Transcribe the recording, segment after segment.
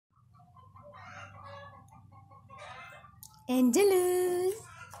Angelus,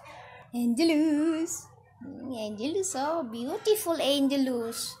 Angelus, Angelus, oh beautiful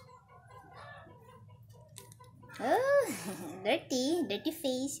Angelus. Oh, dirty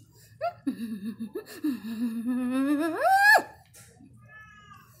face.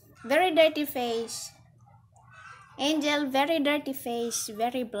 Very dirty face. Angel, very dirty face,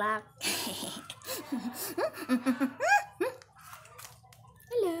 very black.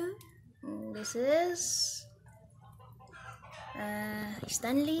 Hello. This is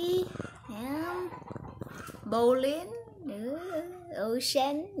Stanley and Bowling,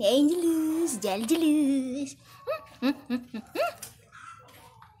 Ocean, Angelus, Angelus.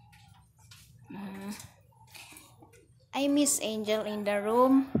 I miss Angel in the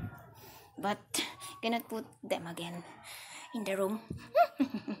room, but cannot put them again in the room.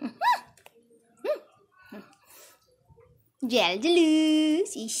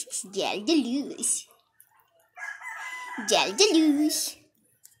 Jaljalus, Jaljalus, Jaljalus.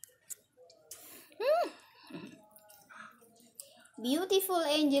 Beautiful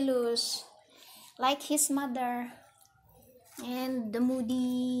Angelus, like his mother, and the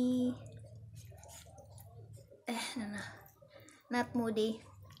moody. No, not moody.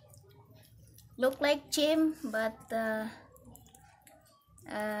 Look like Jim, but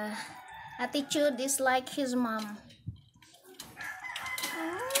attitude is like his mom.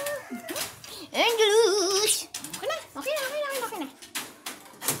 Angelus! Okay na.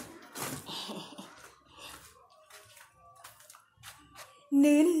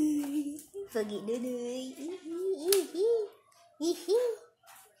 Nunuy, pergi nunuy.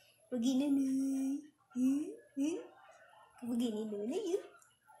 Pergi nunuy. Begini nunuy yuk.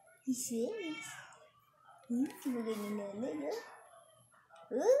 Yes. Begini nunuy yuk.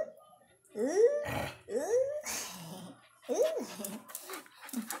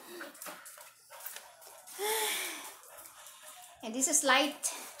 And this is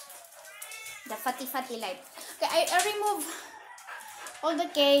light, the fatty light. Okay, I remove all the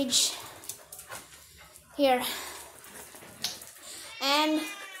cage here and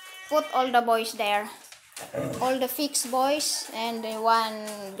put all the boys there, all the fixed boys and one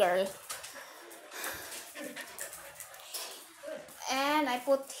girl. And I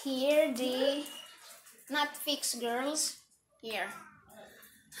put here the not fixed girls here.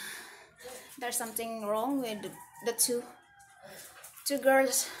 There's something wrong with the two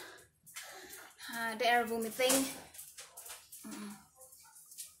girls. They are vomiting.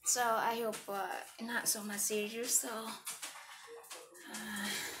 So I hope not so much serious. So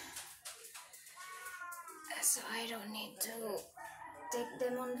I don't need to take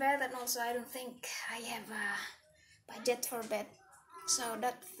them on bed, and also I don't think I have a budget for bed. So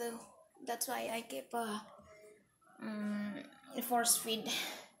that's why I keep force feed.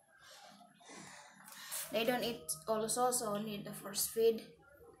 They don't eat also, so need the force feed.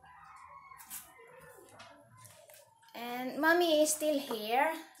 And mommy is still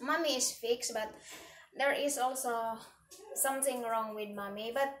here. Mommy is fixed, but there is also something wrong with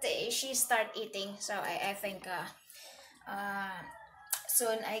mommy. But she start eating, so I think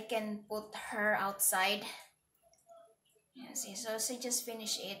soon I can put her outside. Yeah, see, so she just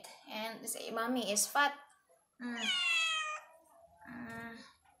finished it, and see, mommy is fat.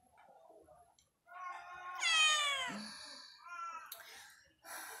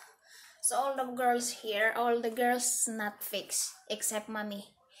 So all the girls here, all the girls not fixed except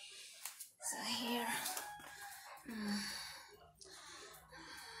mommy. So here,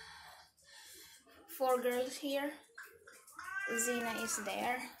 4 girls here. Zena is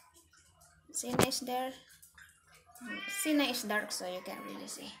there. Zena is there. Zena is dark, so you can't really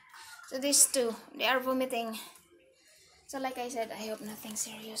see. So these two, they are vomiting. So like I said, I hope nothing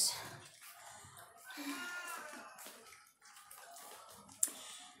serious.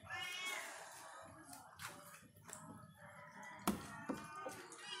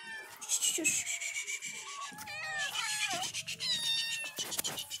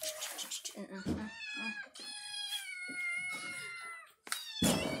 Oh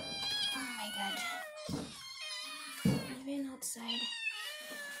my God, I've been outside.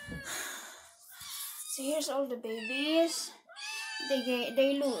 So here's all the babies.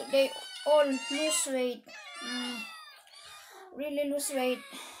 They all lose weight. Really lose weight.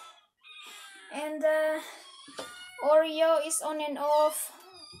 And Oreo is on and off.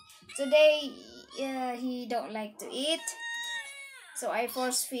 Today he don't like to eat, so I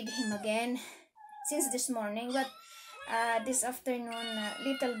force feed him again since this morning, but this afternoon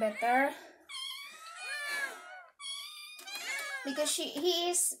little better, because he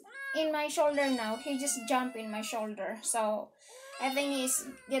is in my shoulder now. He just jumped in my shoulder, so I think he's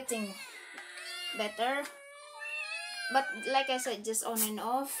getting better. but like I said, just on and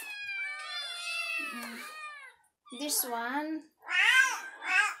off. This one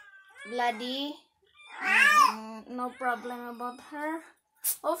bloody, no problem about her.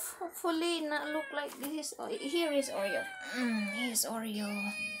 Hopefully not look like this. Here is Oreo. Here's Oreo.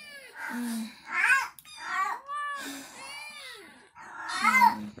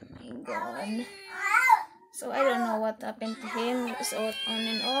 My God. So I don't know what happened to him. It's all on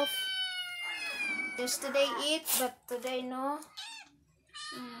and off. Yesterday eat, but today no.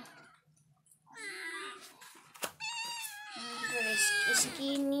 Very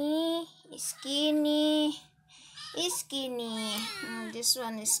skinny. This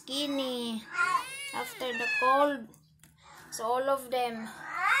one is skinny after the cold. So all of them,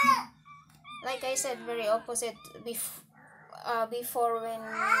 like I said, very opposite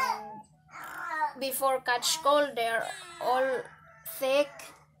before catch cold, they're all thick.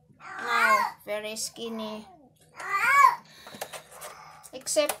 Now very skinny,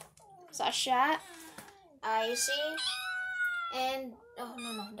 except Sasha, Icy, and oh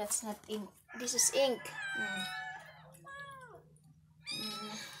no, that's not ink. This is ink.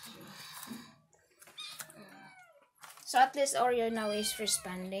 So at least Oreo now is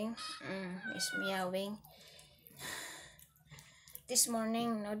responding. He's meowing. This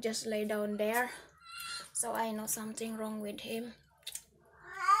morning, no, just lay down there. So I know something wrong with him.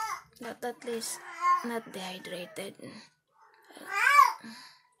 But at least not dehydrated.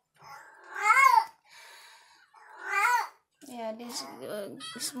 Yeah, this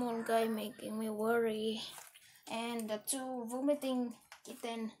small guy making me worry. And the two vomiting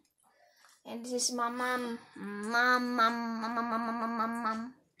kitten. And this is mom.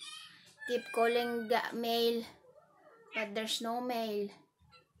 Keep calling the male, but there's no male.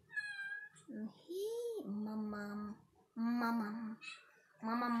 Mom.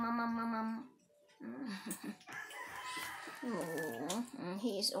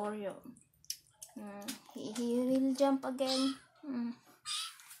 He is Oreo. He will jump again.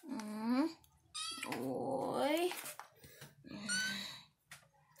 Boy.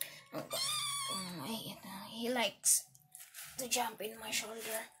 He likes to jump in my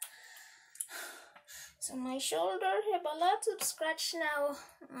shoulder. So my shoulder have a lot of scratch now.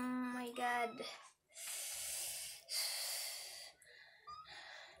 Oh my God.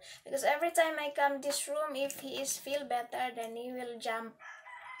 Because every time I come this room, if he is feel better, then he will jump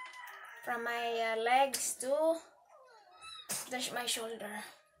from my legs to my shoulder.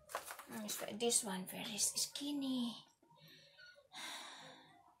 This one very skinny.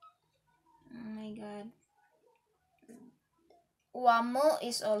 Oh my God. Wamo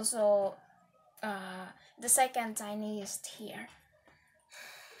is also the second tiniest here.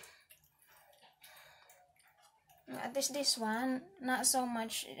 At least this one, not so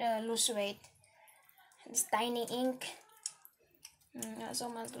much lose weight. It's tiny ink. Not so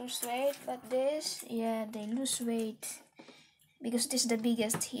much lose weight, but this, yeah, they lose weight. Because this is the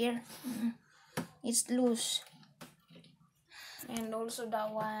biggest here. It's loose. And also that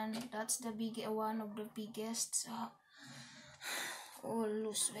one, that's the one of the biggest. So, all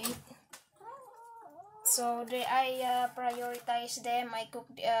lose weight. So I prioritize them. I cook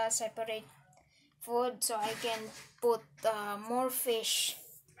separate food so I can put more fish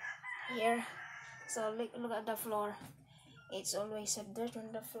here. So look at the floor. It's always a dirt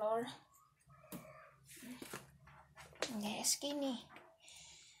on the floor. Yeah, skinny.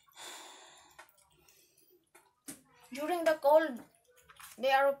 During the cold,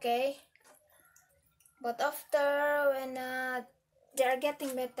 they are okay. But after, when they are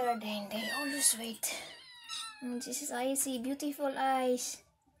getting better, then they all lose weight. This is Icy, beautiful eyes.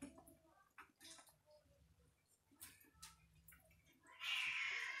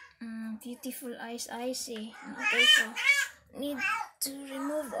 Beautiful eyes, Icy. Okay, so need to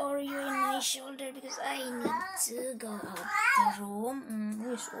remove Oreo in my shoulder because I need to go out the room.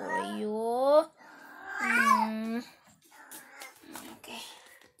 Where's Oreo? Okay.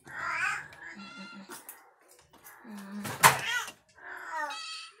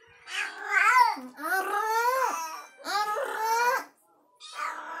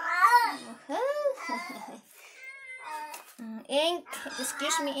 Ink,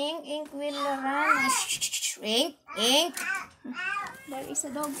 excuse me, Ink will run. Ink. There is a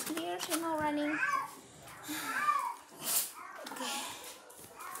dog here, so no running. Okay.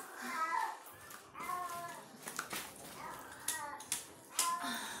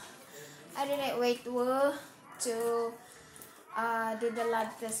 I didn't wait to do the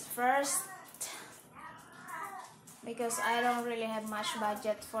lab test first because I don't really have much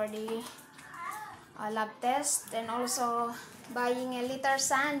budget for the lab test, and also buying a liter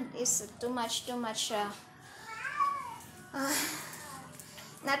sand is too much uh,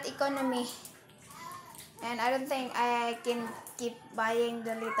 not economy, and I don't think I can keep buying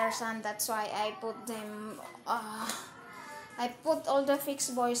the litter sand. That's why I put them I put all the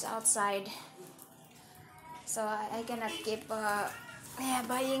fixed boys outside, so I cannot keep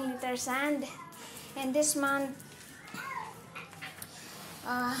buying litter sand. And this month,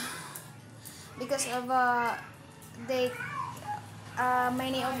 because of they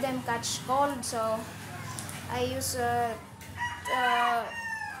many of them catch cold, so I use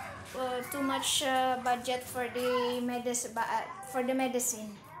too much budget for the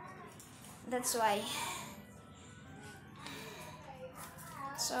medicine. That's why.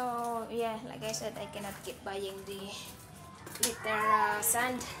 So yeah, like I said, I cannot keep buying the litter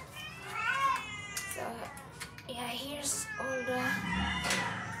sand. So yeah, here's all the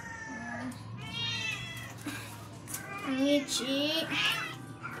Michi.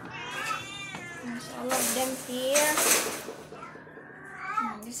 There's all of them here.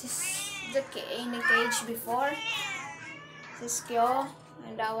 This is in the cage before. This is Kyo,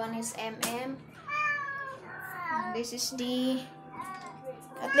 and that one is MM. And this is D.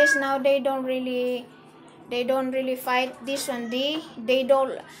 At least now they don't really fight. This one D. They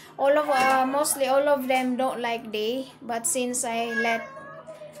don't. Mostly all of them don't like D. But since I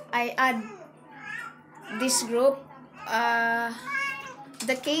add this group,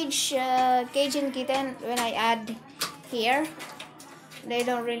 the cage and kitten, when I add here, they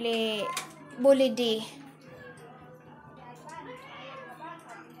don't really bully D.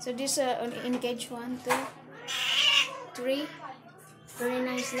 So this in cage 1, 2, 3. Very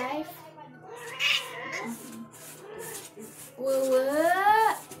nice life. Whoa,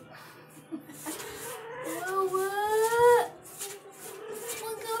 what?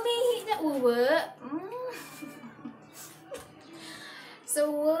 Whoa, what? So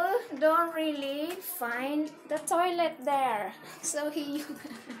don't really find the toilet there. So he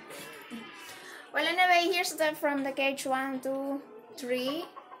well, anyway, here's the from the cage 1, 2, 3,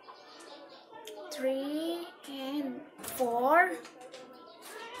 and 4,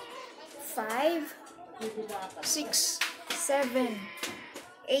 5, 6, 7,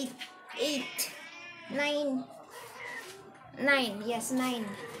 8, 9. Yes, 9.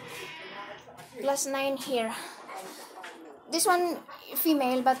 Plus 9 here. This one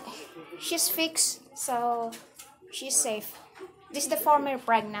female, but she's fixed, so she's safe. This is the former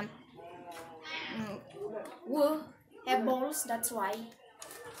pregnant. Woo, have balls, that's why.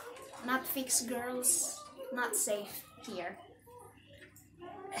 Not fixed girls, not safe here.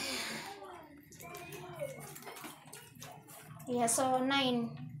 Yeah, so 9.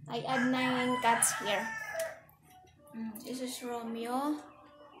 I add 9 cats here. This is Romeo,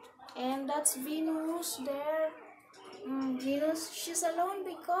 and that's Venus there. Venus, she's alone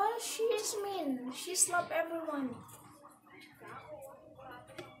because she is mean. She slaps everyone.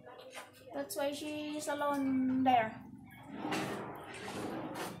 That's why she is alone there.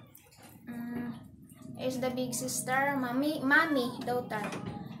 Is the big sister, mommy, daughter,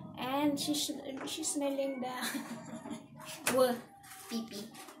 and she's smelling the pee pee.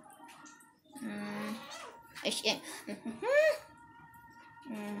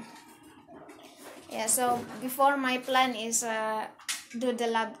 Yeah, so before my plan is do the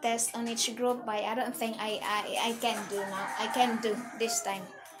lab test on each group, but I don't think I can do now. I can do this time.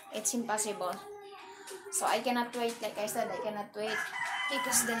 It's impossible. So I cannot wait. Like I said, I cannot wait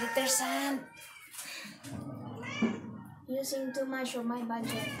because the litter sand using too much of my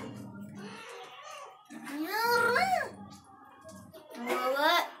budget.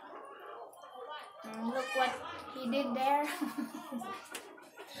 What? Look what he did there.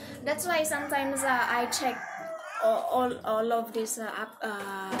 That's why sometimes I check all of this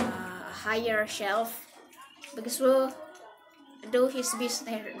higher shelf, because we'll do his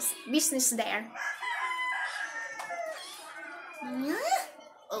business there.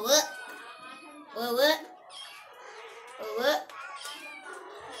 What?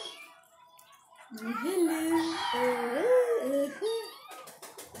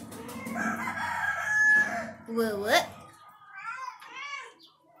 What?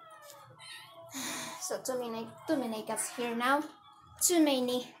 So too many cats here now. Too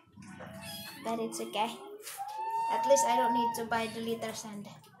many. But it's okay. At least I don't need to buy the litter sand.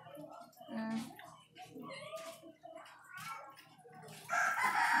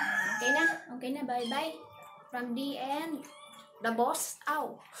 Okay na, bye-bye. From the end. The boss.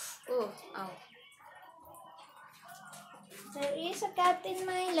 Ow. Oh, ow. There is a cat in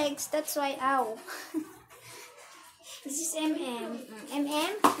my legs. That's why, ow. This is MM.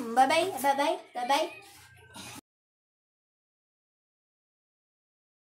 MM. Bye-bye.